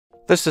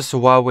This is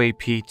Huawei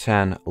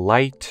P10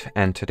 Lite,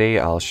 and today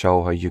I'll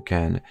show how you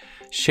can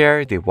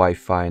share the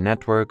Wi-Fi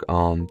network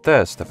on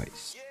this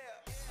device.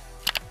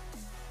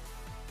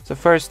 The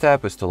first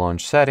step is to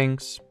launch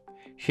settings.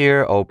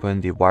 Here, open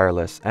the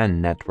wireless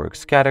and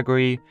networks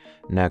category.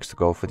 Next,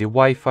 go for the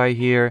Wi-Fi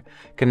here.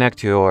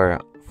 Connect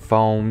your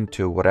phone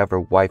to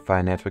whatever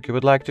Wi-Fi network you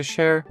would like to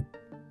share,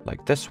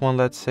 like this one,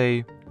 let's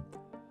say.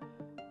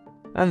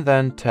 And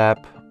then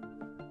tap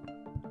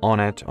on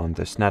it on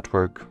this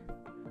network.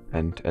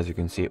 And as you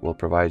can see, it will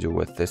provide you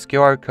with this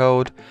QR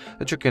code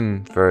that you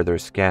can further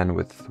scan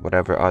with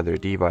whatever other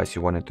device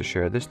you wanted to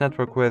share this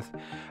network with.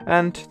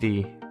 And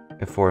the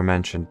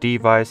aforementioned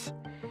device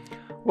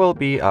will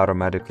be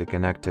automatically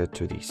connected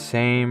to the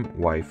same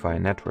Wi-Fi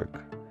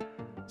network.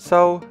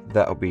 So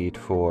that'll be it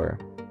for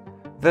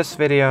this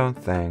video.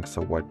 Thanks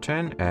for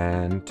watching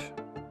and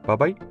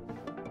bye-bye.